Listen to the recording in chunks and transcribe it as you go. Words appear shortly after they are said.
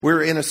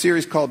We're in a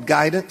series called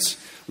Guidance.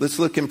 Let's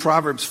look in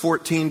Proverbs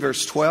 14,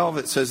 verse 12.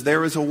 It says,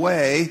 there is a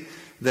way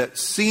that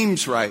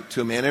seems right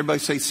to a man. Everybody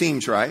say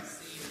seems right.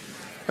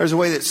 There's a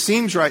way that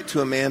seems right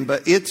to a man,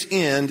 but its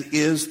end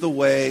is the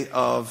way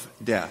of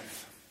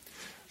death.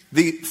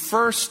 The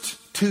first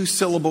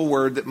two-syllable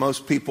word that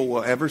most people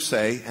will ever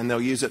say, and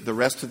they'll use it the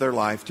rest of their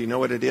life, do you know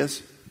what it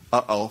is?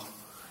 Uh-oh.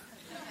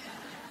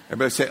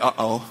 Everybody say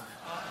uh-oh.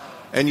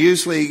 And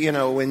usually,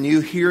 when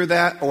you hear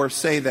that or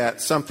say that,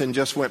 something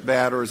just went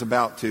bad or is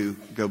about to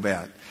go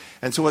bad.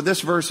 And so what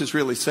this verse is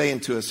really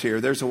saying to us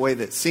here, there's a way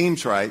that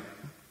seems right.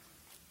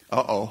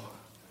 Uh-oh.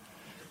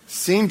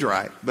 Seemed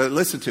right. But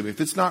listen to me. If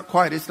it's not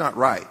quite, it's not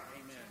right.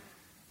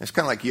 It's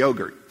kind of like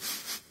yogurt.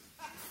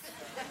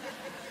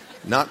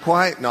 Not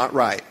quite, not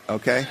right.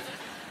 Okay?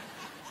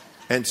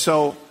 And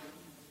so,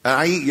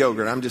 I eat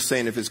yogurt. I'm just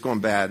saying if it's going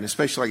bad, and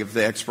especially like if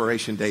the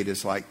expiration date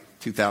is like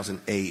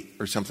 2008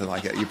 or something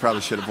like that. You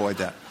probably should avoid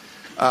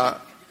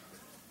that.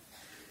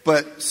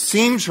 But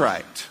seems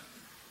right.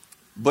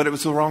 But it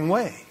was the wrong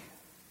way.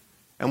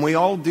 And we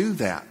all do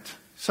that.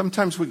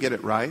 Sometimes we get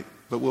it right,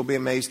 but we'll be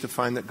amazed to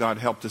find that God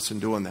helped us in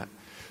doing that.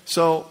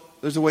 So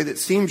there's a way that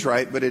seems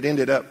right, but it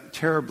ended up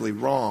terribly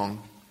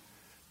wrong,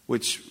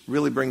 which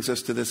really brings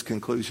us to this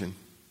conclusion.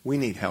 We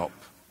need help.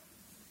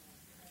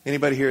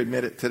 Anybody here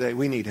admit it today?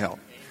 We need help.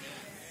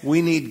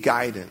 We need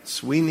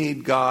guidance. We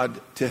need God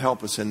to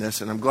help us in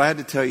this. And I'm glad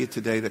to tell you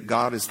today that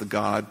God is the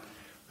God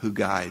who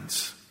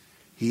guides.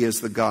 He is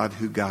the God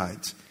who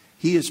guides.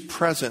 He is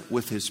present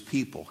with His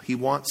people. He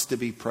wants to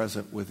be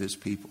present with His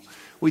people.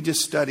 We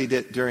just studied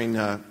it during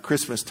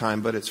Christmas time,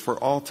 but it's for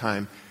all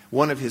time.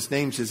 One of His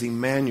names is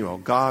Emmanuel,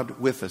 God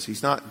with us.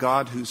 He's not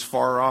God who's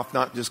far off,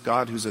 not just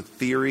God who's a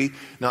theory,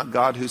 not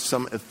God who's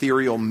some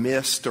ethereal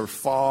mist or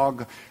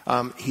fog.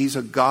 He's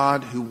a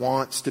God who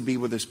wants to be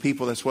with His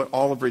people. That's what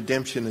all of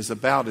redemption is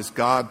about, is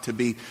God to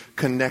be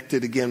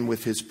connected again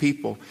with His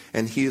people.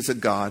 And He is a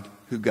God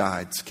who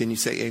guides. Can you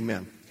say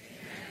amen?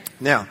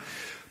 Now,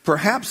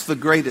 perhaps the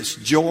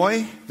greatest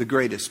joy, the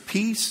greatest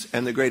peace,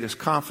 and the greatest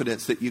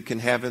confidence that you can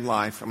have in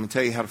life, I'm going to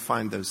tell you how to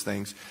find those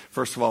things.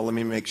 First of all, let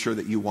me make sure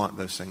that you want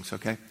those things,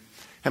 okay?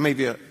 How many of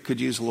you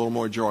could use a little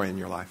more joy in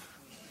your life?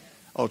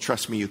 Oh,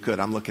 trust me, you could.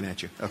 I'm looking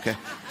at you, okay?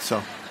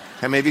 So,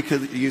 how many of you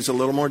could use a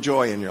little more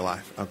joy in your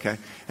life, okay?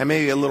 How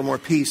many of you a little more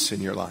peace in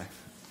your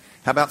life?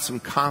 How about some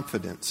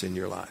confidence in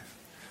your life?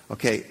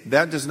 Okay,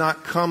 that does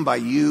not come by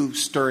you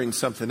stirring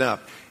something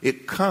up.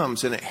 It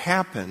comes and it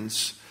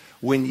happens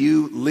when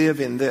you live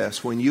in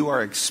this, when you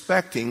are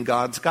expecting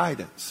God's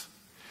guidance.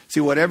 See,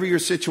 whatever your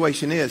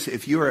situation is,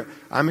 if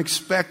I'm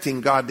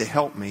expecting God to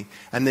help me,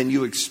 and then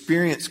you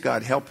experience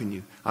God helping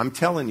you, I'm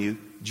telling you,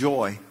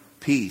 joy,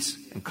 peace,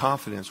 and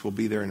confidence will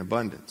be there in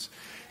abundance.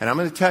 And I'm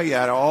going to tell you,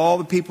 out of all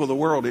the people of the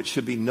world, it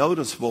should be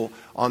noticeable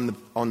on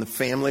the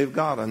family of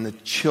God, on the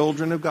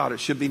children of God.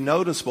 It should be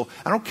noticeable.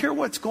 I don't care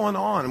what's going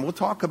on, and we'll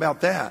talk about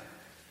that.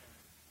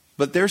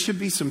 But there should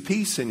be some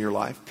peace in your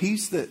life,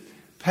 peace that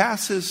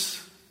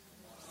passes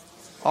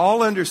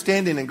all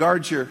understanding and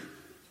guards your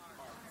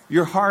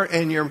heart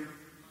and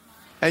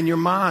your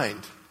mind.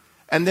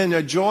 And then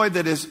a joy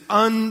that is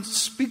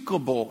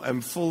unspeakable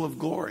and full of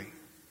glory.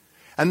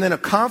 And then a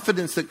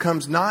confidence that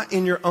comes not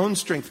in your own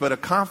strength, but a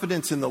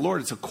confidence in the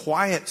Lord. It's a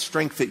quiet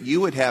strength that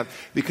you would have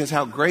because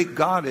how great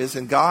God is,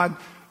 and God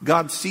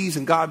sees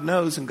and God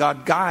knows and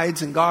God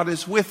guides and God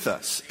is with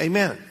us.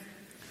 Amen.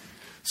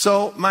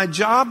 So my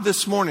job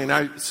this morning,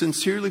 I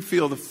sincerely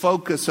feel the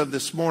focus of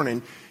this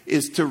morning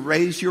is to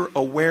raise your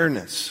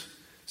awareness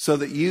so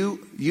that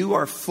you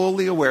are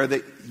fully aware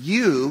that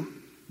you,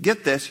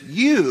 get this,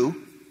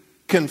 you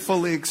can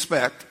fully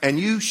expect, and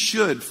you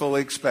should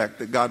fully expect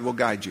that God will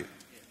guide you.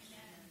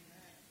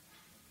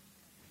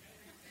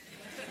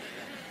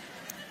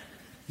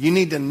 You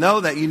need to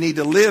know that. You need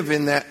to live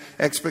in that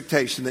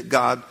expectation that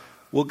God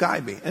will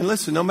guide me. And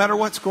listen, no matter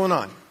what's going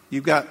on,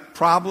 you've got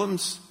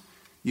problems,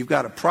 you've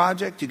got a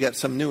project, you've got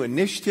some new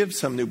initiative,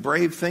 some new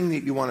brave thing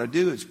that you want to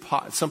do. It's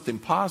something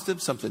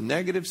positive, something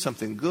negative,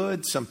 something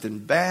good, something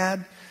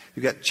bad.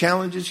 You've got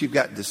challenges, you've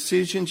got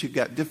decisions, you've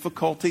got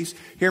difficulties.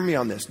 Hear me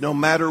on this. No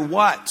matter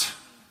what,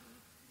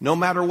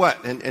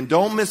 and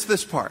don't miss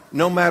this part.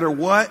 No matter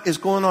what is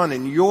going on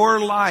in your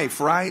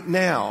life right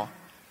now,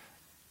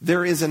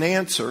 there is an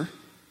answer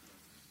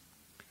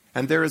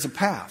and there is a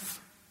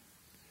path.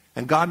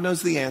 And God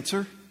knows the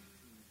answer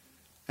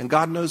and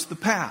God knows the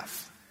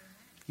path.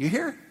 You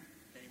hear?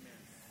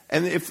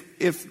 And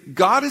if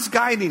God is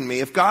guiding me,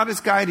 if God is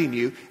guiding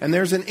you, and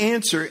there's an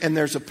answer and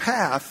there's a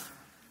path,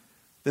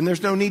 then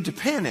there's no need to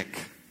panic.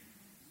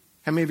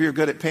 How many of you are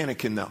good at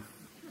panicking, though?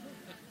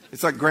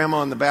 It's like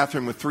grandma in the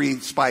bathroom with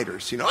 3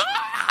 spiders,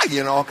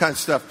 all kinds of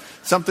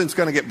stuff. Something's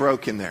going to get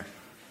broken there.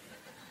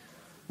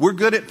 We're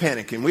good at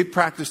panicking. We've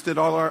practiced it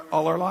all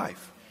our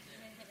life.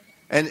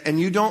 And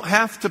you don't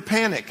have to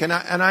panic. And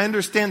I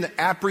understand that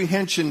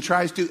apprehension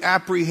tries to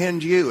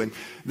apprehend you. And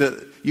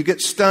you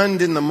get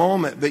stunned in the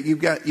moment, but you've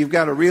got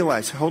to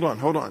realize, hold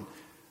on.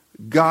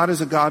 God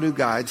is a God who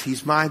guides.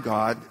 He's my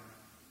God.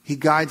 He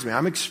guides me.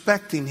 I'm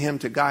expecting Him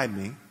to guide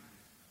me.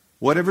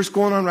 Whatever's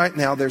going on right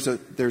now, there's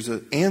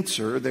an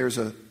answer, there's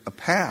a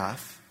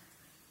path.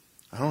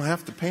 I don't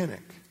have to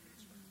panic.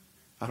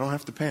 I don't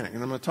have to panic.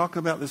 And I'm going to talk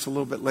about this a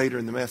little bit later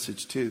in the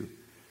message too.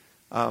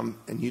 And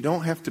you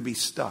don't have to be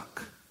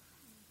stuck.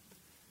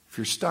 If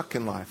you're stuck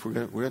in life, we're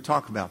going to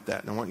talk about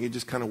that. And I want you to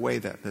just kind of weigh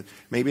that. That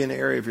maybe in an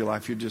area of your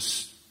life you're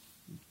just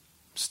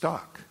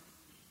stuck.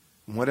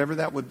 And whatever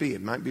that would be.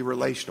 It might be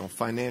relational,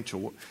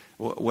 financial,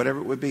 whatever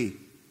it would be.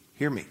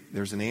 Hear me.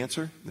 There's an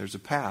answer. There's a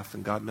path.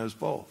 And God knows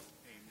both.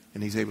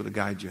 And He's able to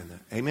guide you in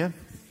that. Amen?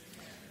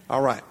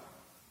 All right.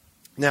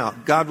 Now,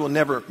 God will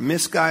never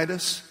misguide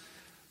us,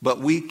 but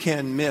we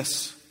can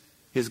miss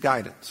His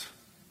guidance.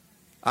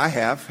 I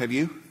have. Have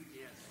you?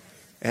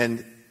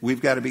 And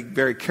we've got to be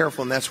very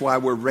careful, and that's why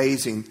we're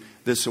raising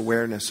this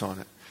awareness on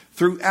it.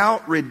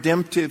 Throughout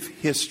redemptive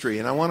history,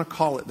 and I want to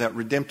call it that,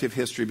 redemptive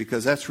history,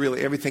 because that's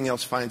really, everything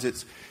else finds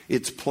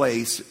its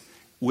place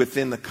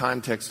within the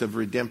context of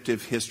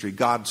redemptive history,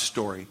 God's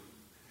story.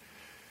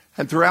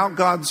 And throughout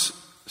God's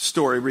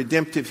story,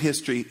 redemptive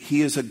history,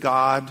 He is a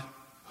God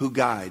who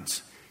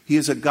guides. He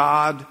is a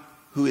God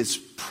who is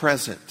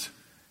present.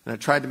 And I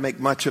tried to make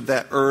much of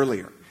that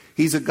earlier.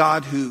 He's a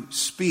God who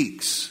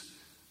speaks.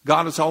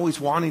 God is always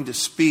wanting to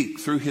speak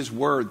through His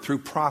Word, through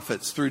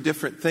prophets, through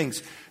different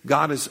things.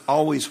 God has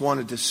always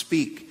wanted to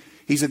speak.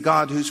 He's a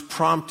God who's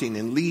prompting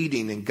and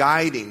leading and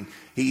guiding.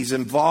 He's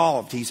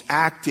involved. He's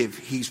active.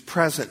 He's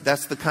present.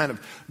 That's the kind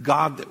of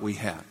God that we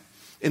have.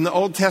 In the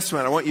Old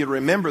Testament, I want you to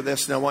remember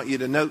this and I want you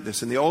to note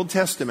this. In the Old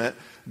Testament,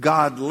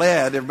 God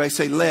led, everybody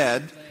say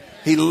led.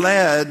 He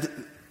led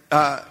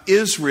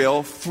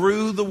Israel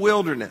through the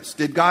wilderness.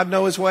 Did God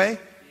know His way?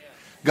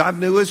 God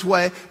knew His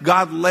way.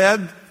 God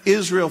led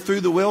Israel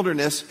through the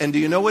wilderness. And do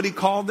you know what He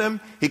called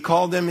them? He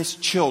called them His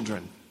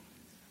children.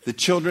 The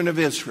children of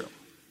Israel.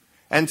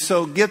 And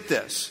so get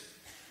this.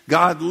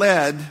 God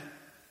led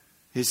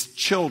His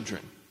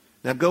children.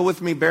 Now go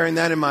with me, bearing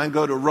that in mind.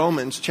 Go to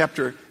Romans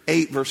chapter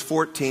 8, verse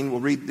 14. We'll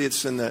read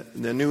this in the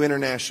New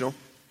International.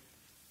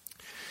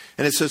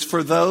 And it says,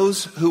 for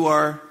those who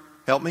are,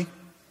 help me,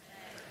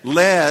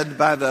 led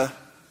by the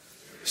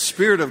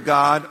Spirit of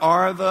God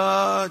are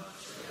the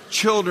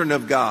children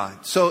of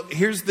God. So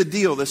here's the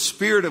deal. The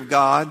Spirit of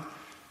God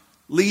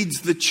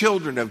leads the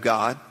children of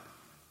God.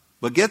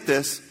 But get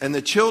this, and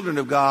the children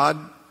of God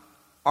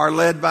are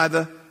led by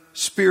the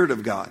Spirit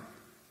of God.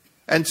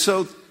 And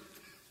so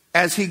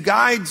as He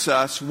guides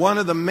us, one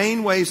of the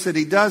main ways that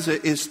He does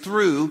it is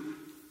through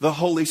the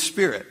Holy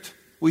Spirit.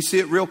 We see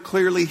it real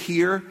clearly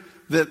here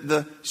that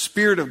the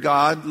Spirit of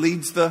God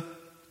leads the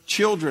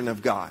children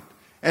of God.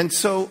 And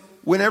so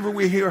whenever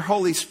we hear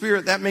Holy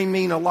Spirit, that may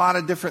mean a lot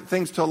of different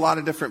things to a lot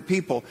of different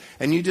people.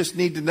 And you just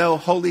need to know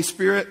Holy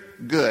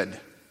Spirit, good.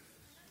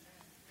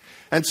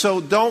 And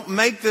so don't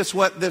make this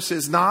what this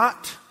is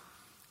not,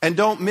 and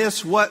don't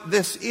miss what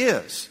this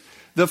is.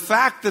 The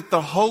fact that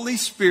the Holy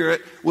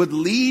Spirit would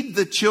lead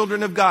the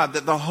children of God,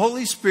 that the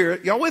Holy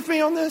Spirit, y'all with me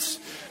on this?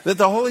 That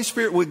the Holy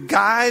Spirit would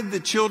guide the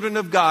children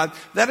of God,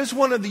 that is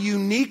one of the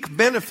unique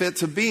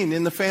benefits of being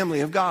in the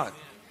family of God.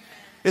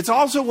 It's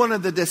also one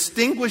of the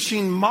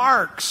distinguishing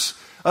marks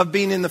of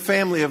being in the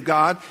family of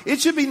God.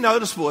 It should be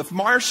noticeable if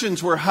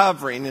Martians were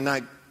hovering, and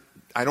I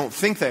don't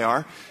think they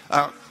are.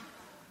 I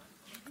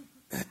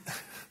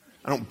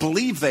don't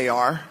believe they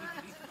are.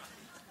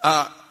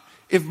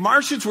 If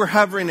Martians were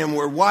hovering and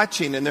were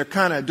watching and they're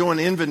kind of doing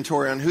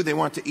inventory on who they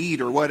want to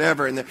eat or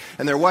whatever, and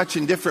they're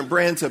watching different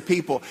brands of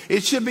people,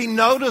 it should be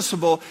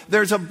noticeable.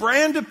 There's a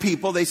brand of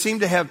people, they seem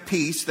to have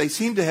peace, they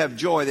seem to have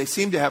joy, they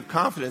seem to have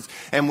confidence.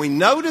 And we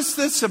notice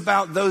this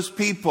about those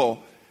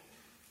people.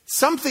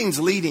 Something's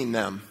leading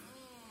them.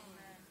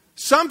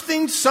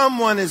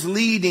 Someone is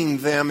leading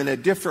them in a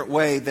different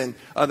way than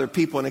other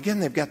people. And again,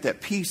 they've got that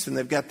peace and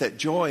they've got that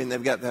joy and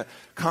they've got that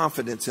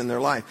confidence in their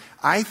life.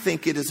 I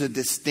think it is a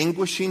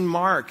distinguishing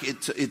mark.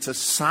 It's a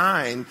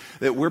sign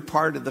that we're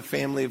part of the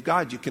family of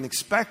God. You can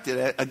expect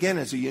it, again,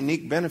 as a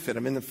unique benefit.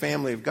 I'm in the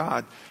family of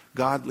God.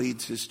 God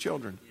leads His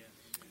children.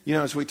 You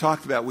know, as we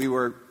talked about, we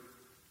were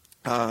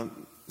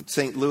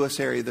St. Louis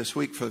area this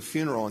week for the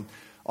funeral, and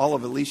all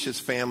of Alicia's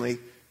family,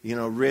 you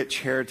know,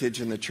 rich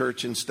heritage in the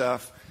church and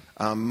stuff.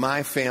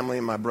 My family,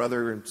 my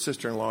brother and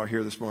sister-in-law are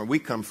here this morning. We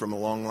come from a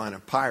long line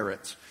of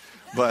pirates,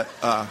 but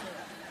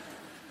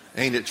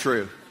ain't it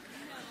true?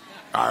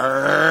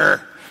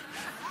 But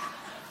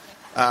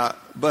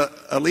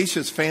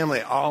Alicia's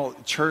family, all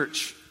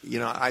church, you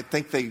know, I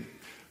think they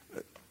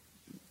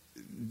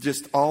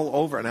just all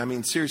over. And I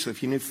mean, seriously,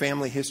 if you knew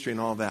family history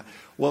and all that.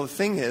 Well, the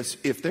thing is,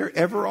 if they're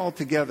ever all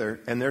together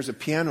and there's a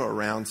piano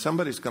around,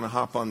 somebody's going to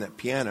hop on that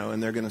piano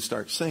and they're going to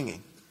start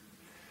singing.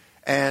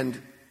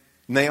 And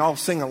they all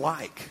sing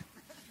alike.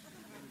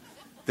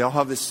 They all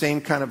have the same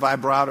kind of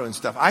vibrato and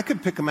stuff. I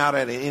could pick them out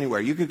at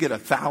anywhere. You could get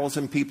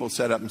 1,000 people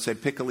set up and say,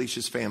 pick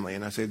Alicia's family.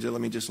 And I say, let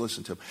me just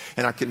listen to them.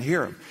 And I can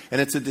hear them. And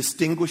it's a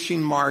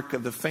distinguishing mark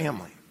of the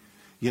family,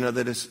 you know,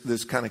 that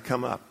is kind of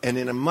come up. And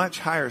in a much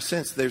higher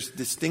sense, there's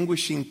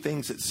distinguishing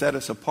things that set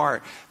us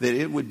apart, that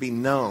it would be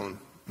known.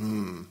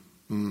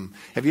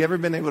 Have you ever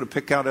been able to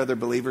pick out other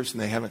believers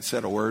and they haven't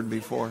said a word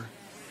before?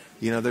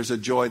 There's a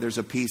joy, there's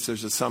a peace,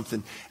 there's a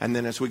something. And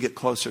then as we get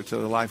closer to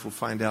the life, we'll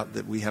find out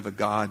that we have a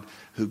God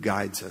who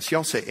guides us.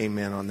 Y'all say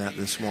amen on that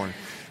this morning.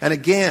 And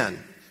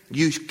again,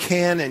 you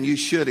can and you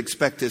should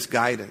expect His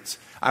guidance.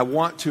 I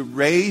want to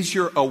raise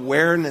your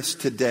awareness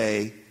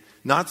today,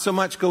 not so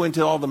much go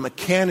into all the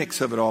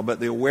mechanics of it all, but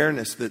the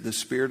awareness that the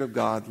Spirit of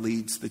God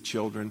leads the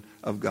children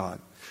of God.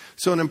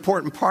 So an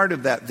important part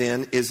of that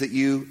then is that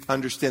you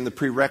understand the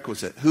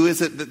prerequisite. Who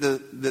is it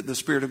that the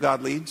Spirit of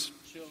God leads?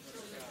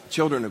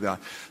 Children of God.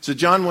 So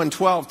John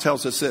 1:12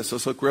 tells us this.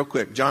 Let's look real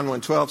quick. John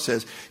 1:12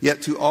 says,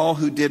 "Yet to all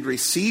who did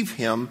receive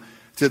Him,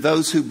 to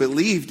those who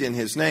believed in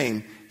His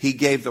name, He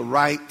gave the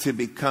right to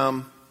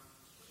become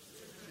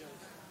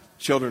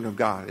children of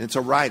God." It's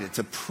a right. It's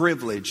a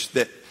privilege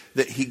that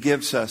He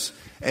gives us.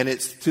 And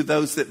it's to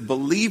those that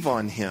believe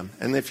on Him.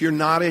 And if you're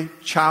not a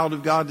child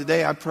of God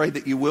today, I pray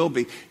that you will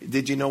be.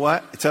 Did you know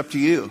what? It's up to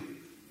you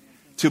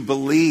to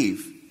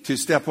believe, to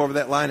step over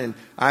that line and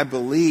I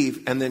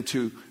believe, and then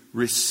to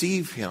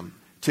receive Him,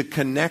 to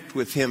connect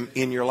with Him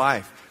in your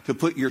life, to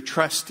put your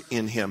trust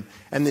in Him,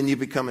 and then you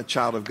become a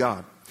child of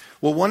God.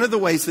 Well, one of the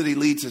ways that He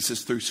leads us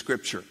is through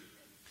Scripture.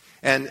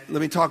 And let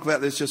me talk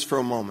about this just for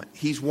a moment.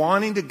 He's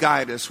wanting to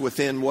guide us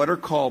within what are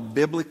called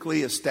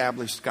biblically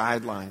established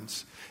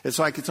guidelines. It's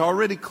like it's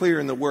already clear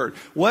in the Word.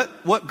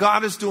 What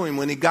God is doing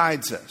when He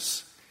guides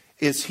us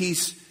is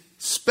He's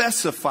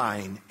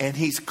specifying and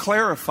He's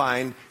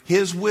clarifying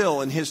His will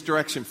and His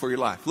direction for your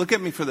life. Look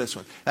at me for this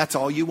one. That's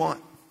all you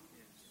want.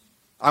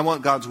 I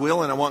want God's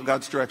will and I want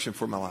God's direction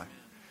for my life.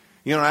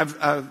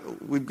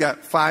 We've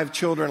got 5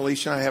 children.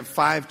 Alicia and I have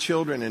 5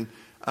 children,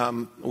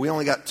 and we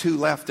only got 2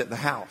 left at the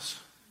house.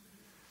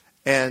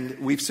 And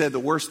we've said the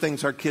worst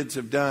things our kids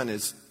have done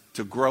is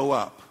to grow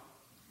up.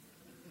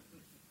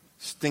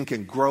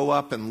 Stinking grow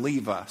up and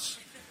leave us.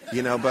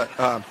 But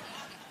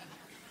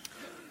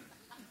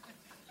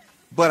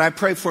I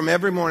pray for them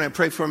every morning. I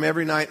pray for them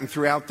every night and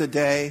throughout the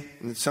day.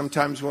 And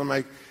sometimes when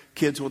my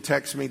kids will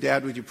text me,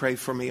 "Dad, would you pray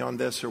for me on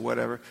this or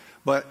whatever?"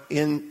 But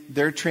in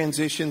their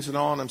transitions and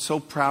all, and I'm so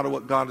proud of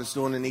what God is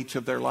doing in each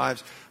of their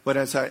lives. But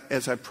as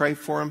I pray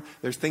for them,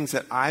 there's things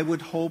that I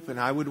would hope and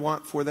I would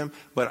want for them.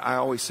 But I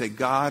always say,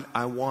 "God,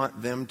 I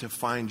want them to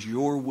find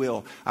your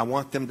will. I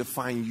want them to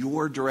find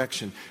your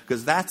direction."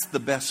 Because that's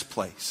the best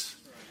place.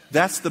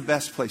 That's the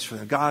best place for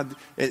them. God,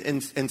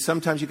 and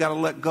sometimes you got to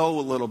let go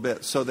a little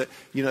bit so that,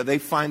 they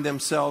find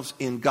themselves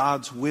in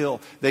God's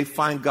will. They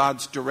find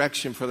God's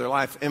direction for their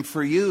life. And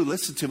for you,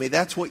 listen to me,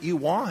 that's what you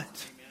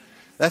want.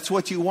 That's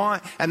what you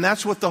want. And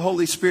that's what the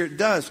Holy Spirit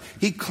does.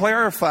 He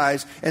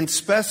clarifies and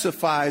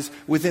specifies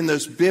within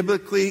those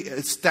biblically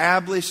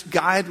established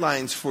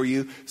guidelines for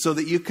you so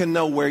that you can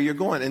know where you're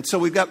going. And so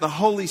we've got the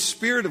Holy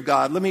Spirit of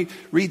God. Let me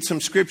read some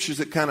scriptures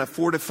that kind of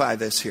fortify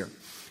this here.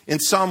 In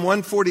Psalm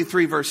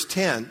 143 verse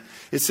 10,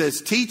 it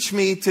says, "Teach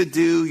me to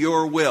do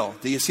your will."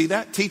 Do you see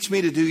that? Teach me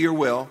to do your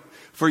will,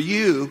 for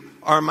you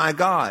are my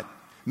God.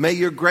 May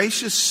your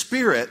gracious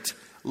Spirit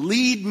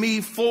lead me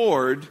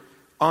forward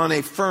on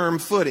a firm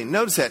footing.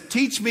 Notice that.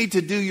 Teach me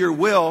to do your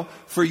will,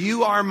 for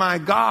you are my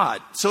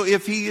God. So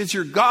if He is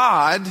your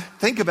God,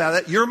 think about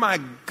it, you're my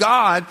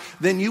God,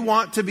 then you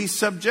want to be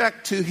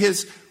subject to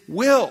His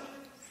will.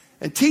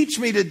 And teach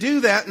me to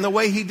do that, and the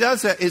way He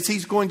does that is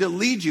He's going to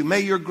lead you.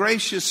 May your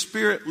gracious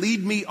Spirit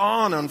lead me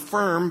on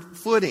firm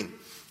footing.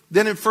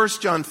 Then in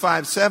 1 John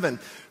 5:7,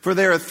 "For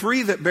there are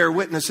 3 that bear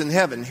witness in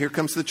heaven." Here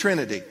comes the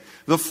Trinity.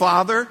 "The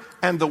Father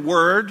and the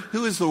Word."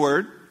 Who is the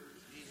Word?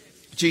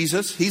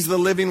 Jesus. He's the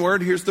living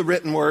Word. Here's the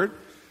written Word.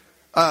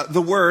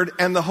 The Word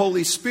and the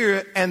Holy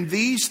Spirit. And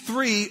these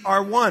 3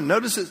 are one.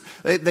 Notice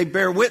they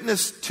bear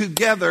witness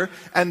together.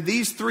 And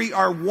these 3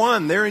 are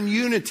one. They're in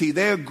unity.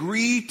 They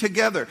agree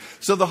together.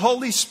 So the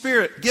Holy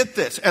Spirit, get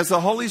this, as the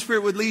Holy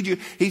Spirit would lead you,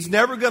 He's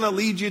never going to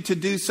lead you to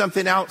do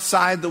something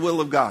outside the will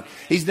of God.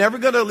 He's never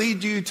going to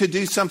lead you to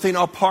do something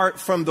apart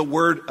from the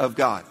Word of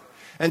God.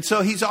 And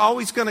so He's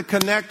always going to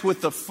connect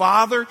with the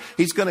Father.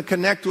 He's going to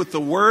connect with the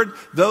Word.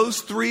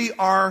 Those 3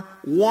 are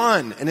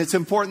one. And it's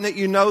important that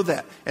you know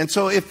that. And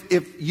so if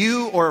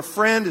you or a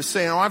friend is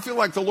saying, "Oh, I feel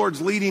like the Lord's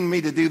leading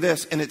me to do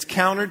this," and it's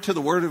counter to the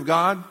Word of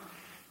God,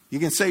 you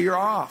can say you're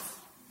off.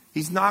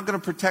 He's not going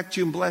to protect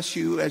you and bless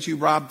you as you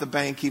rob the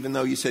bank, even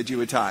though you said you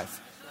would tithe.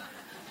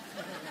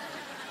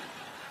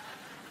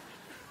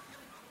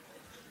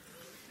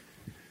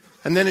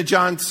 And then in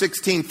John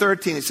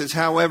 16:13, it says,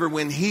 "However,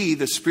 when He,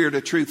 the Spirit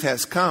of truth,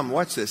 has come,"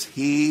 watch this,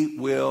 "He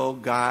will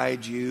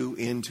guide you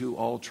into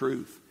all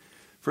truth.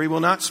 For He will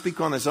not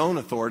speak on His own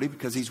authority,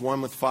 because He's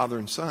one with Father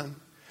and Son.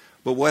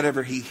 But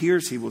whatever He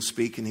hears, He will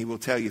speak, and He will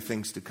tell you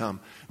things to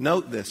come."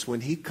 Note this, when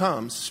He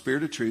comes,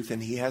 Spirit of truth,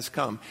 and He has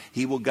come,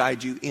 He will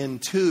guide you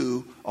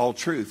into all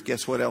truth.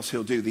 Guess what else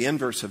He'll do? The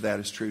inverse of that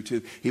is true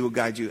too. He will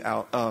guide you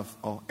out of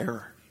all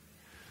error.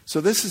 So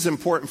this is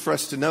important for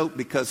us to note,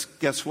 because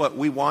guess what?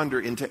 We wander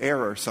into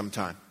error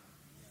sometime.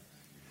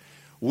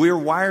 We're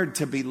wired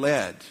to be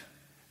led.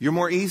 You're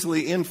more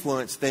easily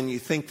influenced than you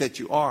think that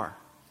you are.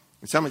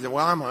 And somebody says,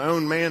 "Well, I'm my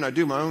own man. I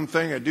do my own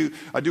thing. I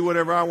do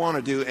whatever I want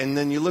to do." And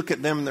then you look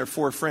at them and their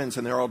 4 friends,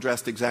 and they're all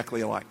dressed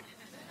exactly alike.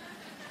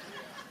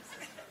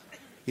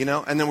 You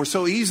know, and then we're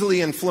so easily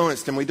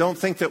influenced, and we don't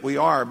think that we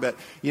are. But,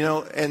 you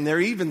know, and there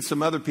are even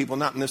some other people,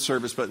 not in this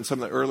service, but in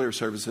some of the earlier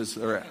services,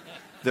 that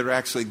are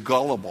actually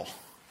gullible.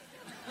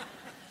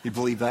 You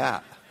believe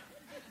that?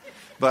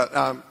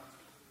 But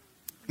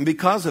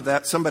because of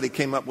that, somebody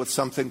came up with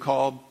something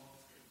called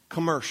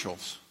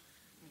commercials.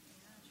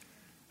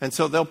 And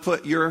so they'll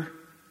put your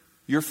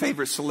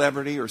favorite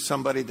celebrity or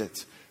somebody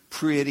that's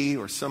pretty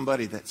or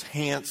somebody that's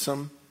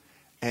handsome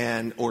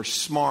or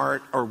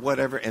smart or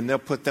whatever, and they'll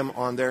put them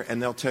on there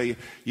and they'll tell you,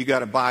 you got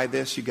to buy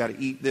this, you got to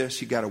eat this,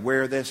 you got to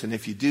wear this, and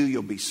if you do,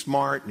 you'll be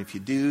smart, and if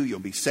you do, you'll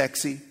be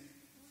sexy.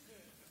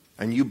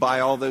 And you buy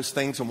all those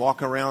things and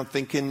walk around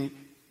thinking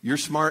you're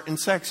smart and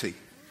sexy.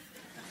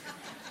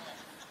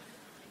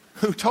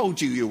 Who told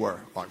you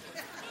were? Like,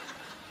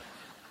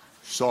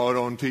 saw it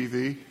on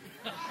TV.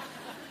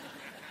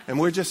 And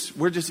we're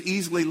just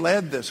easily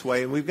led this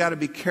way, and we've got to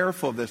be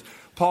careful of this.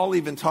 Paul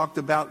even talked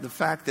about the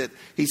fact that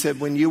he said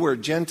when you were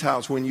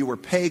Gentiles, when you were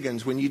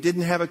pagans, when you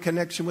didn't have a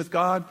connection with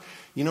God,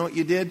 you know what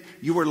you did?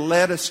 You were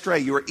led astray.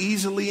 You were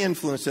easily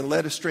influenced and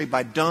led astray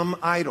by dumb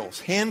idols,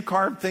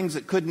 hand-carved things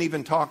that couldn't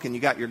even talk, and you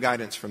got your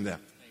guidance from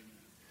them.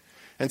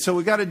 And so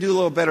we've got to do a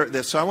little better at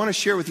this. So I want to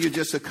share with you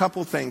just a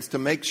couple things to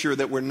make sure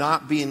that we're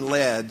not being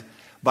led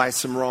by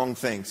some wrong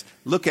things.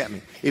 Look at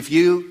me. If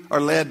you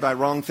are led by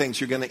wrong things,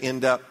 you're going to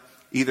end up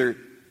either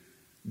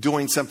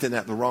doing something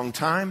at the wrong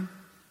time,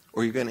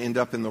 or you're going to end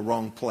up in the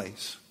wrong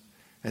place.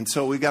 And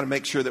so we've got to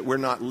make sure that we're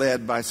not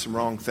led by some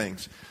wrong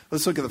things.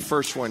 Let's look at the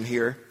first one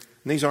here.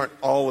 And these aren't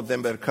all of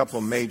them, but a couple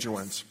of major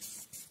ones.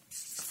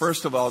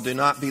 First of all, do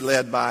not be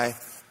led by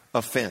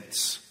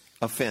offense.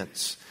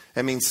 Offense.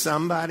 That means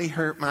somebody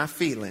hurt my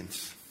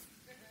feelings.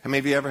 How many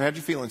of you ever had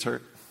your feelings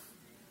hurt?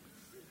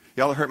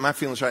 Y'all are hurting my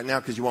feelings right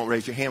now because you won't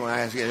raise your hand when I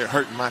ask you. You're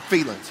hurting my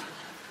feelings.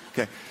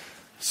 Okay.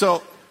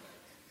 So,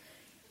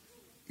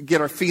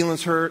 get our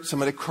feelings hurt,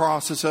 somebody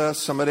crosses us,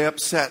 somebody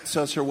upsets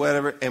us or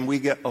whatever, and we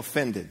get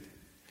offended.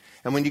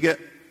 And when you get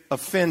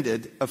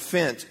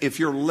offense, if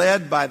you're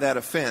led by that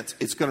offense,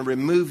 it's going to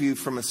remove you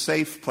from a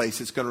safe place.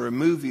 It's going to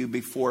remove you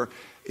before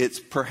it's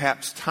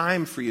perhaps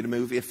time for you to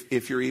move,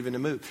 if you're even to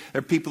move. There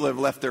are people that have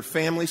left their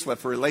families,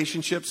 left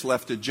relationships,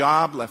 left a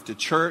job, left a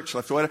church,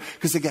 left whatever,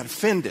 because they got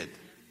offended.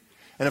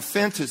 An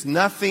offense is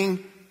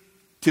nothing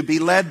to be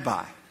led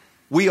by.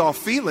 We all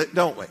feel it,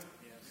 don't we?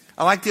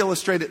 I like to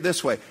illustrate it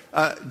this way.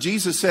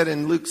 Jesus said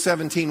in Luke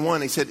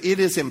 17:1, he said, it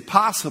is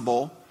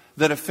impossible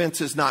that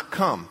offenses not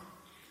come.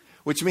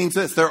 Which means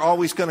this, they're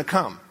always going to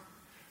come.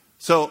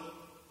 So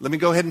let me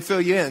go ahead and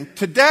fill you in.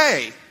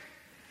 Today,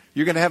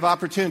 you're going to have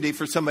opportunity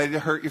for somebody to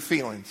hurt your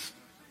feelings.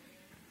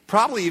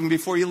 Probably even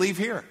before you leave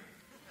here.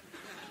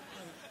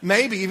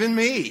 Maybe even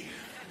me.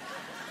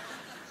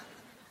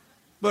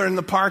 But in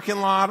the parking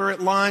lot or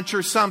at lunch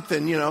or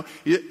something, you know.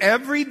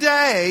 Every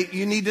day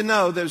you need to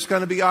know there's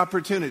going to be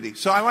opportunity.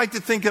 So I like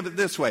to think of it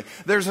this way.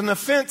 There's an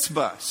offense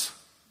bus.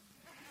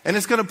 And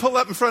it's going to pull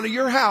up in front of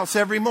your house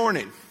every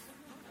morning.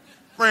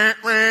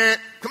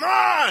 Come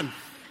on!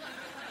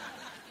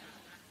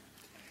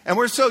 And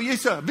we're so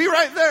used to, be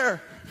right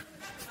there.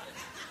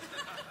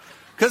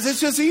 Because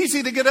it's just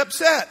easy to get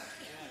upset.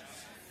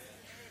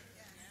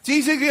 It's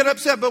easy to get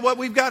upset, but what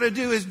we've got to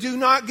do is do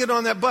not get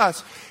on that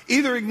bus.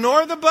 Either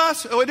ignore the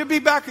bus, or it'll be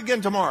back again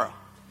tomorrow.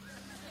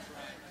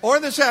 Or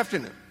this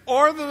afternoon.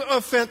 Or the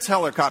offense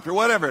helicopter,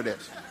 whatever it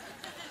is.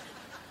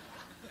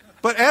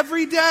 But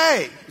every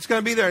day, it's going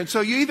to be there. And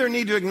so you either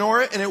need to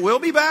ignore it, and it will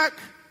be back,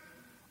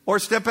 or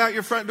step out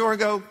your front door and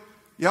go,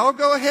 y'all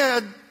go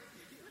ahead.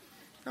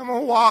 I'm going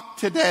to walk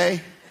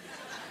today.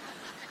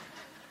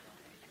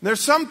 There's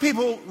some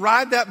people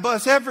ride that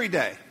bus every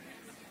day.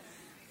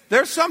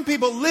 There's some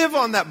people live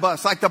on that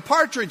bus, like the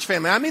Partridge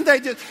Family. I mean,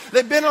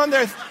 they've been on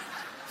there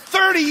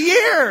 30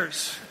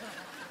 years.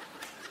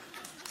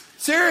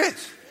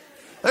 Serious.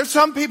 There's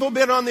some people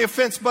been on the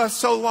offense bus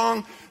so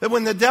long that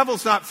when the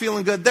devil's not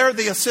feeling good, they're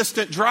the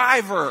assistant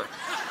driver.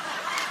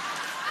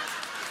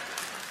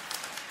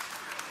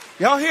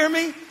 Y'all hear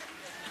me?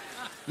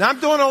 Now I'm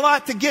doing a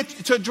lot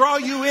to draw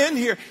you in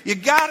here. You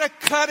gotta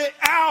cut it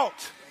out.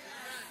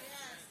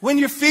 When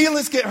your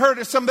feelings get hurt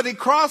or somebody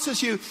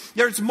crosses you,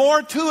 there's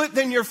more to it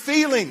than your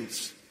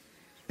feelings.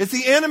 It's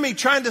the enemy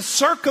trying to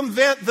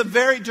circumvent the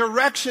very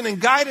direction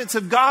and guidance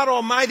of God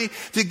Almighty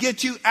to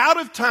get you out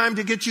of time,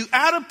 to get you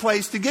out of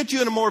place, to get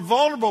you in a more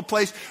vulnerable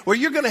place where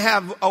you're going to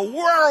have a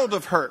world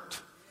of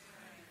hurt.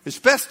 It's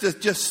best to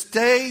just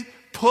stay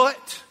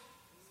put.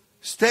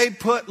 Stay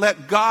put.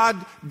 Let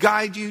God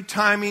guide you,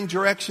 timing,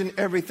 direction,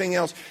 everything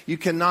else. You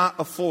cannot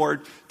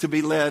afford to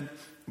be led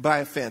by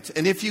offense.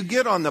 And if you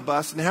get on the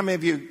bus, and how many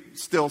of you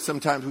still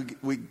sometimes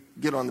we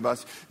get on the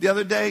bus? The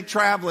other day,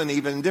 traveling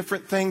even,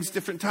 different things,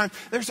 different times.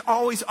 There's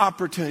always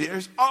opportunity.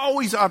 There's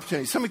always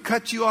opportunity. Somebody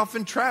cuts you off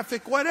in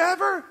traffic,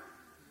 whatever.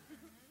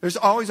 There's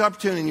always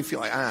opportunity, and you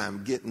feel like,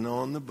 I'm getting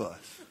on the bus.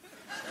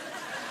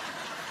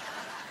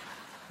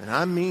 And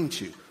I mean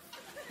to.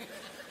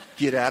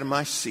 Get out of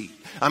my seat.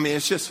 I mean,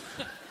 it's just,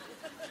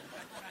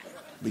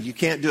 but you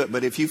can't do it.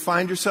 But if you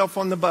find yourself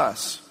on the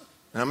bus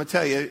And I'm going to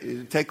tell you,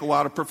 it'll take a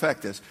while to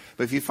perfect this.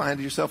 But if you find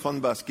yourself on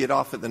the bus, get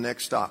off at the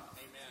next stop.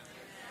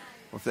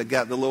 Or if they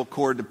got the little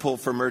cord to pull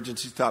for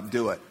emergency stop,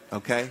 do it.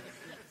 Okay?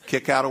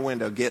 Kick out a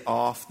window. Get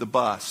off the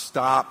bus.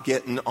 Stop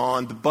getting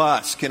on the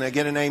bus. Can I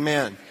get an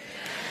amen?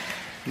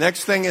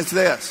 Next thing is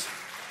this.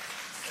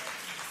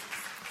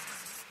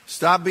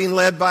 Stop being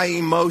led by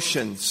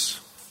emotions.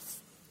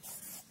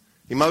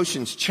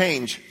 Emotions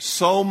change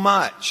so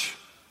much,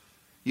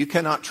 you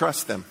cannot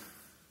trust them.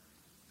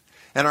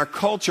 And our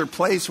culture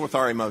plays with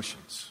our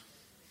emotions.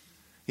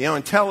 You know,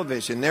 in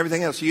television and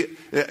everything else.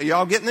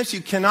 Y'all getting this?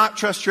 You cannot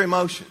trust your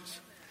emotions.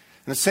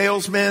 And the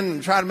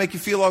salesmen try to make you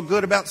feel all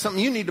good about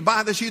something. You need to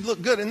buy this. You'd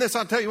look good in this.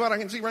 I'll tell you what, I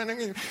can see right now.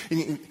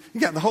 And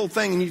you got the whole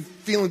thing and you're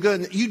feeling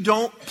good.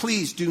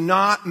 Please do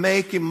not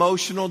make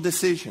emotional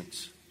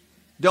decisions.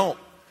 Don't.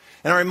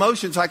 And our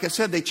emotions, like I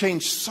said, they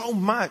change so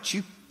much.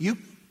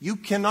 You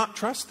cannot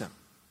trust them.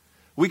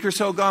 A week or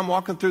so ago, I'm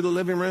walking through the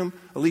living room.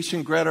 Alicia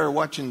and Greta are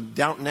watching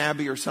Downton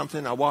Abbey or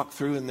something. I walk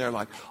through and they're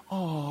like,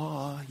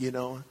 oh, you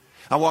know.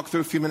 I walk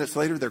through a few minutes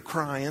later, they're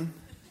crying.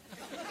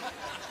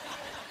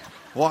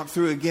 Walk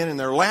through again and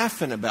they're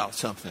laughing about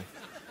something.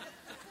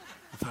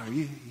 I thought,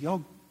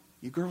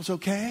 you girls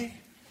okay?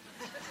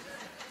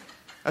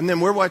 And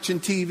then we're watching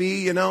TV,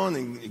 you know,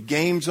 and the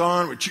game's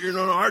on. We're cheering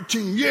on our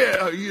team,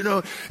 yeah, you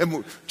know. And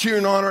we're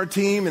cheering on our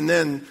team. And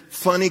then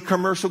funny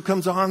commercial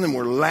comes on and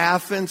we're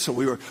laughing. So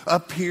we were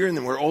up here and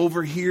then we're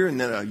over here. And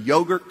then a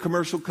yogurt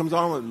commercial comes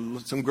on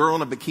with some girl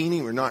in a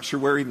bikini. We're not sure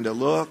where even to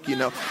look, you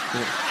know.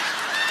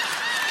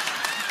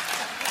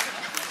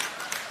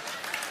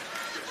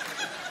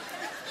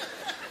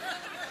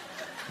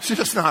 It's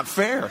just not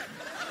fair.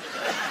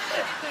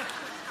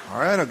 All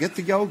right, I'll get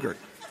the yogurt.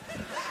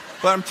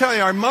 But I'm telling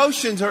you, our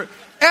emotions are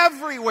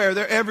everywhere.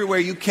 They're everywhere.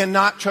 You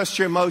cannot trust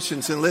your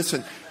emotions. And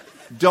listen,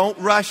 don't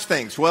rush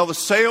things. Well, the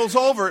sale's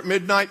over at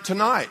midnight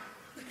tonight.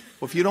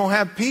 Well, if you don't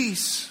have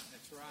peace,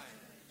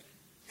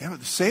 yeah, but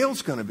the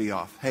sale's going to be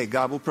off. Hey,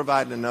 God will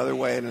provide in another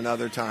way at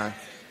another time.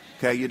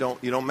 Okay, you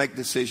don't make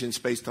decisions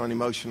based on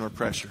emotion or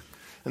pressure.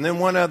 And then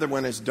one other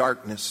one is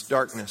darkness.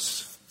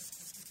 Darkness.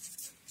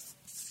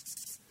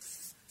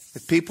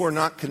 If people are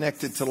not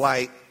connected to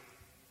light,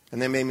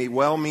 and they may be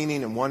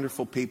well-meaning and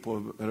wonderful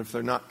people, but if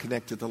they're not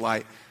connected to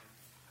light,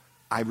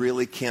 I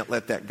really can't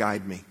let that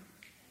guide me.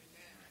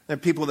 There are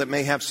people that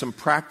may have some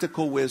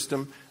practical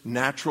wisdom,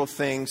 natural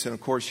things, and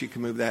of course you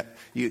can move that,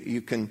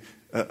 you can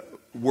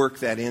work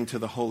that into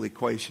the whole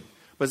equation.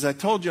 But as I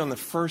told you on the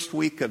first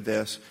week of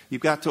this,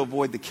 you've got to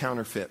avoid the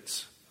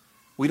counterfeits.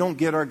 We don't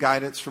get our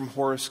guidance from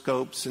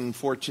horoscopes and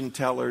fortune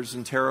tellers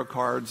and tarot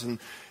cards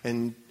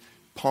and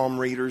palm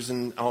readers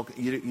and all.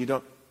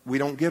 We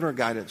don't get our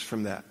guidance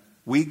from that.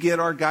 We get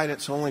our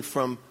guidance only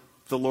from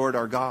the Lord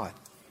our God.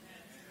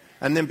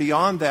 And then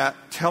beyond that,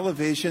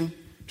 television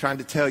trying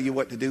to tell you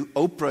what to do.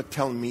 Oprah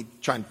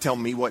trying to tell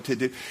me what to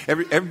do.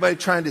 Everybody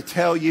trying to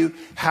tell you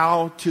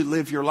how to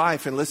live your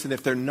life. And listen,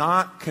 if they're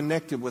not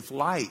connected with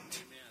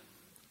light,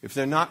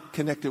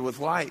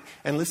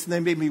 and listen, they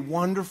may be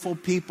wonderful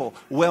people,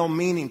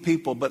 well-meaning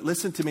people, but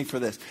listen to me for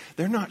this.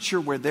 They're not sure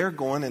where they're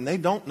going and they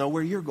don't know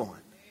where you're going.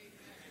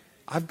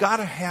 I've got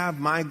to have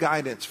my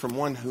guidance from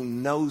one who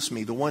knows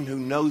me, the one who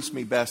knows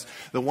me best,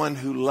 the one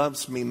who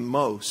loves me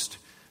most.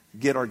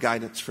 Get our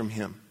guidance from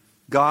him.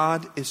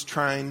 God is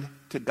trying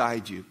to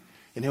guide you.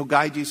 And he'll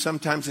guide you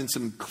sometimes in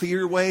some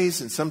clear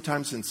ways and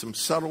sometimes in some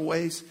subtle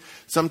ways.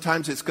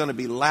 Sometimes it's going to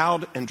be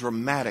loud and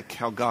dramatic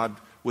how God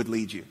would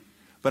lead you.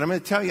 But I'm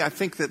going to tell you, I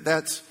think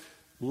that's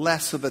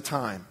less of the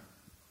time.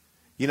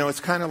 You know,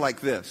 it's kind of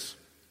like this.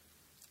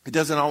 It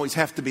doesn't always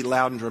have to be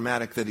loud and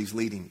dramatic that he's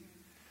leading you.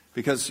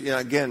 Because, you know,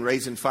 again,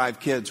 raising 5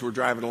 kids, we're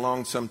driving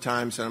along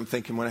sometimes, and I'm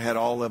thinking when I had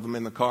all of them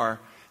in the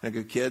car, and I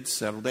go, kids,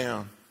 settle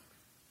down. And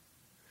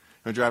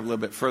I drive a little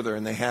bit further,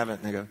 and they haven't,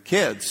 and I go,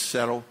 kids,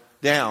 settle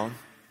down.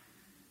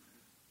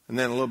 And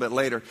then a little bit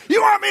later,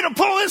 you want me to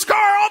pull this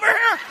car over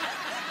here?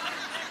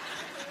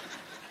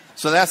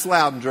 So that's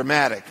loud and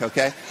dramatic,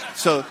 okay?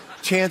 So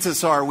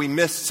chances are we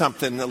missed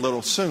something a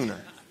little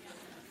sooner.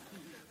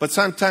 But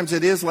sometimes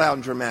it is loud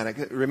and dramatic.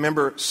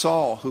 Remember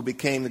Saul, who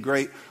became the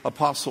great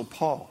apostle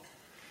Paul.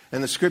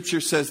 And the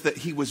scripture says that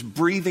he was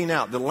breathing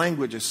out. The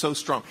language is so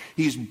strong.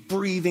 He's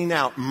breathing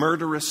out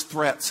murderous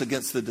threats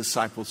against the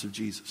disciples of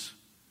Jesus.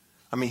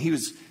 I mean,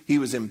 he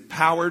was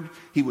empowered.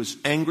 He was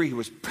angry. He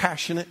was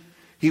passionate.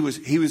 He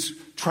was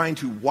trying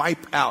to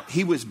wipe out.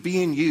 He was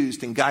being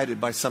used and guided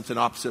by something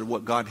opposite of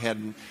what God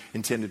had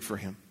intended for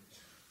him.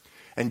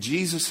 And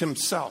Jesus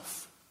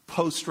himself,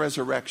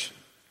 post-resurrection,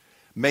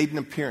 made an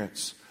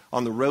appearance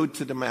on the road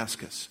to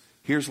Damascus.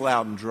 Here's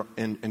loud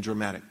and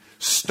dramatic.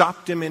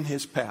 Stopped him in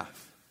his path.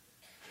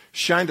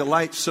 Shined a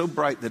light so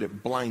bright that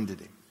it blinded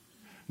him.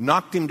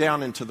 Knocked him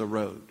down into the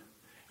road.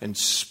 And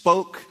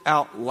spoke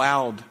out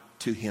loud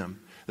to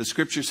him. The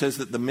scripture says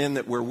that the men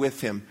that were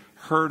with him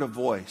heard a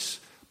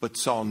voice, but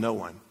saw no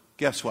one.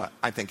 Guess what?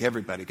 I think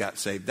everybody got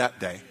saved that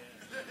day.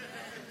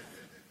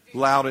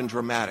 Loud and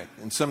dramatic.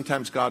 And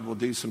sometimes God will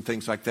do some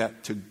things like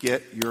that to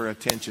get your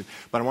attention.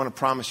 But I want to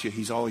promise you,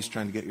 he's always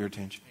trying to get your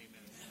attention.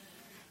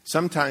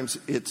 Sometimes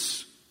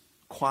it's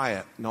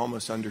quiet and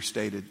almost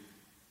understated.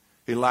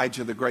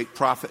 Elijah, the great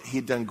prophet,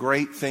 he'd done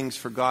great things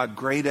for God,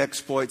 great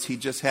exploits. He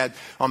just had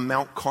on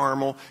Mount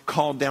Carmel,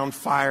 called down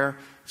fire,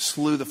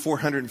 slew the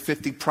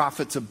 450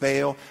 prophets of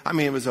Baal. I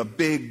mean, it was a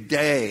big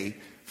day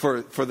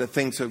for the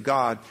things of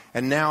God.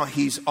 And now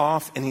he's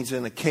off and he's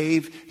in a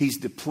cave. He's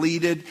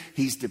depleted.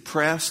 He's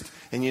depressed.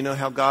 And you know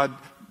how God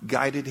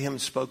guided him,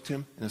 spoke to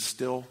him? In a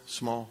still,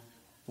 small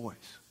voice.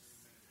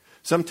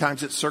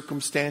 Sometimes it's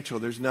circumstantial.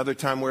 There's another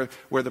time where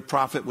the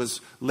prophet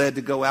was led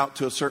to go out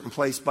to a certain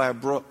place by a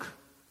brook.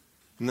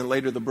 And then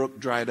later the brook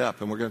dried up.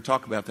 And we're going to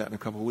talk about that in a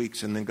couple of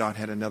weeks. And then God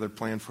had another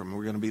plan for him.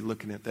 We're going to be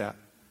looking at that.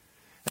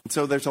 And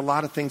so there's a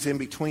lot of things in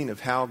between of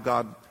how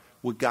God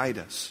would guide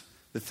us.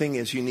 The thing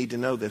is, you need to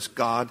know this.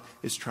 God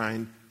is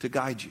trying to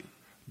guide you.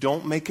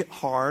 Don't make it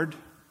hard.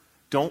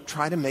 Don't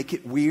try to make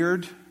it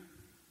weird.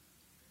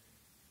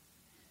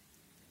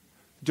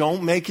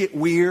 Don't make it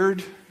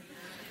weird.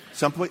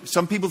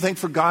 Some people think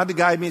for God to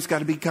guide me, it's got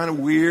to be kind of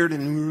weird.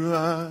 And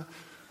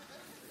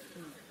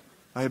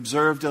I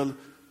observed a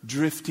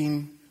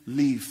drifting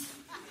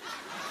leaf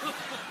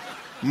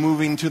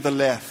moving to the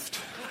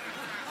left.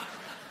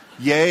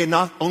 Yea,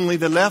 not only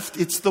the left,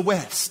 it's the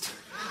west.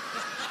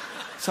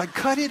 It's like,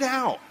 cut it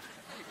out.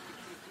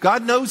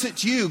 God knows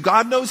it's you.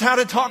 God knows how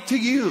to talk to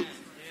you.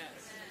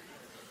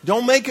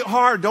 Don't make it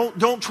hard.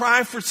 Don't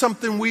try for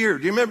something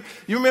weird. You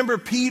remember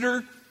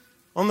Peter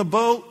on the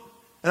boat?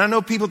 And I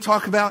know people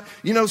talk about,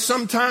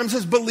 sometimes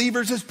as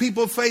believers, as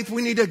people of faith,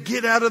 we need to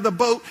get out of the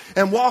boat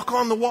and walk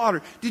on the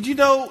water. Did you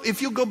know,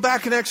 if you go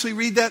back and actually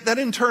read that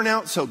didn't turn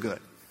out so good.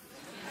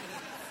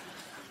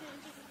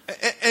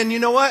 And you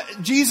know what?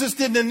 Jesus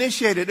didn't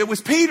initiate it. It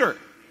was Peter.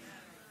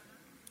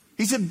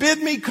 He said, bid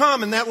me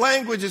come. And that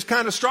language is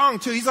kind of strong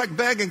too. He's like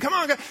begging, come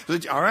on,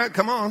 guys. All right,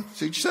 come on,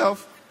 suit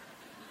yourself.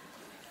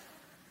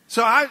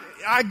 So I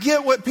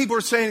get what people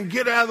are saying,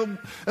 get out of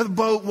the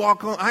boat,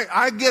 walk on.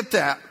 I get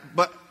that.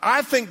 But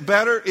I think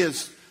better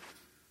is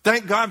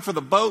thank God for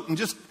the boat and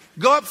just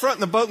go up front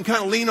in the boat and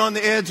kind of lean on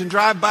the edge and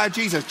drive by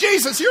Jesus.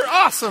 Jesus, you're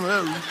awesome.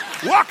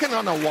 Walking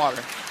on the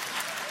water.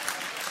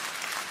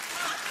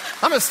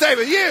 I'm going to stay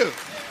with you.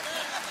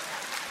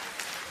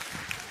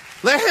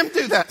 Let him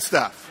do that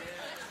stuff.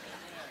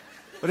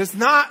 But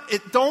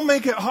don't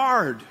make it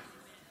hard.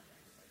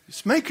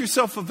 Just make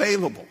yourself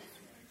available.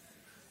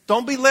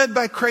 Don't be led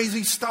by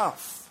crazy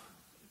stuff.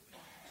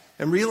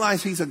 And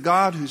realize he's a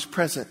God who's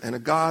present and a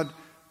God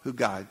who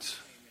guides.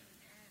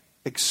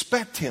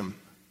 Expect him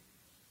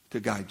to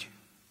guide you.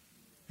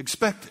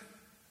 Expect it.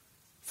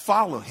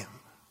 Follow him.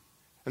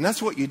 And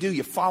that's what you do.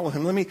 You follow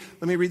him. Let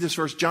me read this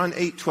verse. John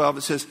 8:12.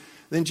 It says,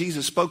 then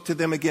Jesus spoke to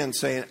them again,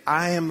 saying,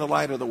 I am the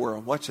light of the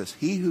world. Watch this.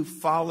 He who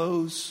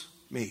follows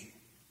me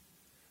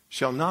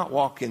shall not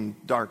walk in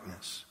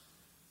darkness,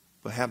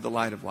 but have the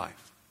light of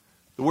life.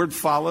 The word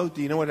follow,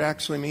 do you know what it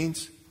actually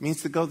means? It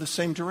means to go the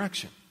same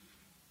direction.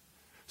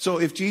 So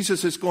if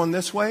Jesus is going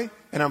this way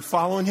and I'm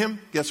following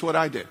him, guess what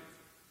I do?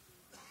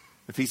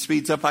 If he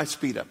speeds up, I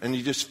speed up. And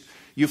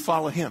you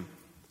follow him.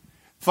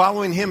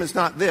 Following him is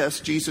not this.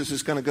 Jesus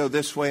is going to go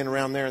this way and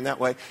around there and that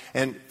way.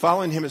 And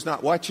following him is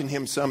not watching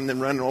him some and then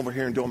running over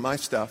here and doing my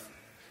stuff.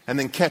 And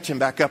then catching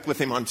back up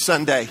with him on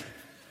Sunday.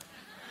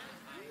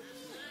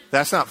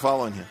 That's not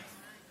following him.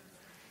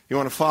 You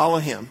want to follow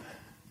him.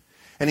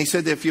 And he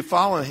said that if you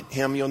follow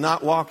him, you'll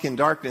not walk in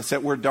darkness.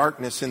 That word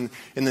darkness in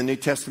the New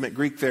Testament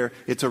Greek there,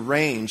 it's a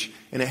range.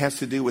 And it has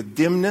to do with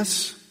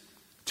dimness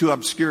to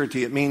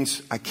obscurity. It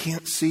means I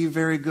can't see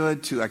very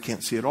good to I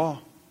can't see at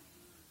all.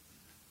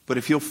 But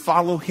if you'll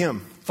follow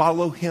him,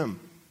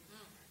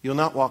 you'll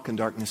not walk in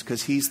darkness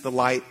because he's the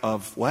light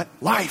of what?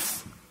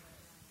 Life.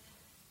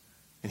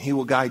 And he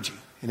will guide you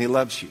and he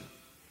loves you.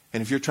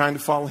 And if you're trying to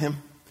follow him,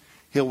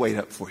 he'll wait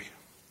up for you.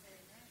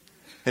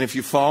 And if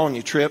you fall and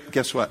you trip,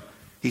 guess what?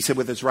 He said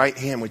with his right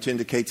hand, which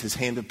indicates his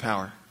hand of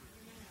power,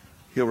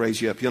 he'll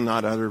raise you up. You'll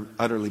not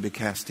utterly be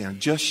cast down.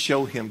 Just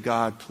show him,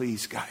 God,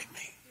 please guide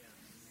me.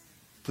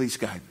 Please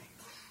guide me.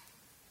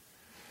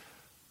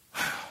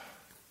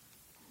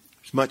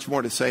 There's much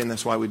more to say, and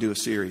that's why we do a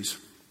series.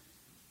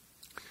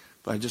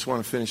 But I just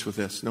want to finish with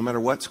this. No matter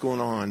what's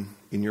going on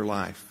in your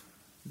life,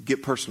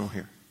 get personal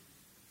here.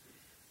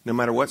 No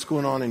matter what's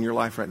going on in your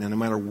life right now, no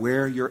matter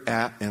where you're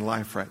at in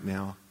life right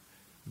now,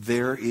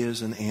 there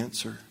is an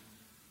answer.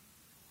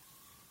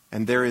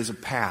 And there is a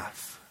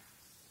path.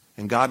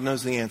 And God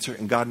knows the answer,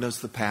 and God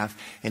knows the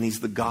path, and he's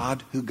the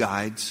God who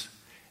guides.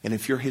 And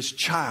if you're his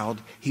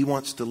child, he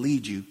wants to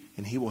lead you,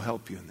 and he will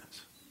help you in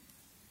this.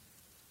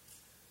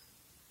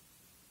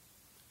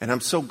 And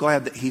I'm so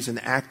glad that he's an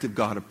active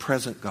God, a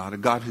present God, a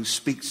God who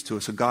speaks to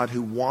us, a God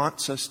who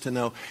wants us to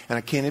know. And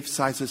I can't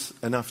emphasize this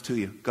enough to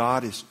you.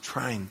 God is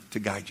trying to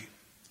guide you.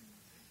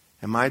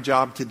 And my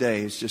job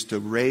today is just to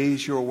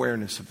raise your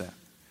awareness of that.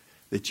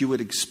 That you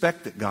would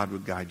expect that God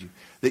would guide you.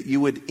 That you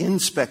would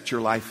inspect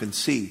your life and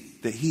see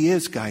that he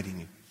is guiding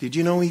you. Did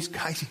you know he's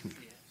guiding you?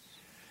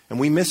 And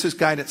we miss his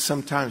guidance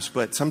sometimes,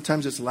 but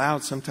sometimes it's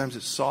loud, sometimes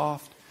it's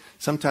soft,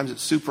 Sometimes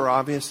it's super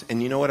obvious.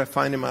 And you know what I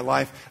find in my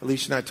life?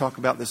 Alicia and I talk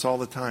about this all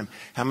the time.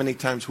 How many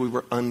times we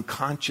were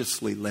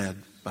unconsciously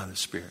led by the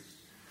Spirit.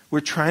 We're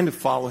trying to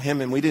follow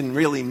Him and we didn't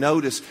really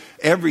notice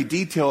every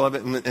detail of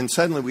it. And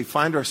suddenly we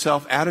find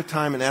ourselves at a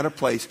time and at a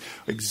place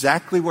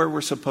exactly where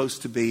we're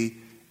supposed to be.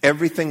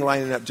 Everything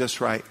lining up just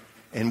right.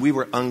 And we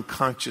were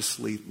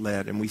unconsciously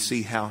led. And we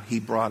see how He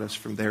brought us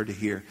from there to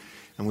here.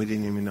 And we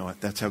didn't even know it.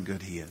 That's how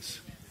good He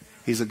is.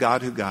 He's a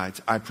God who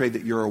guides. I pray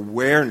that your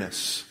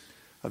awareness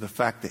of the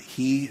fact that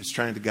He is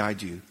trying to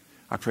guide you,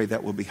 I pray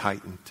that will be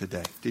heightened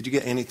today. Did you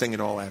get anything at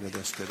all out of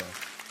this today?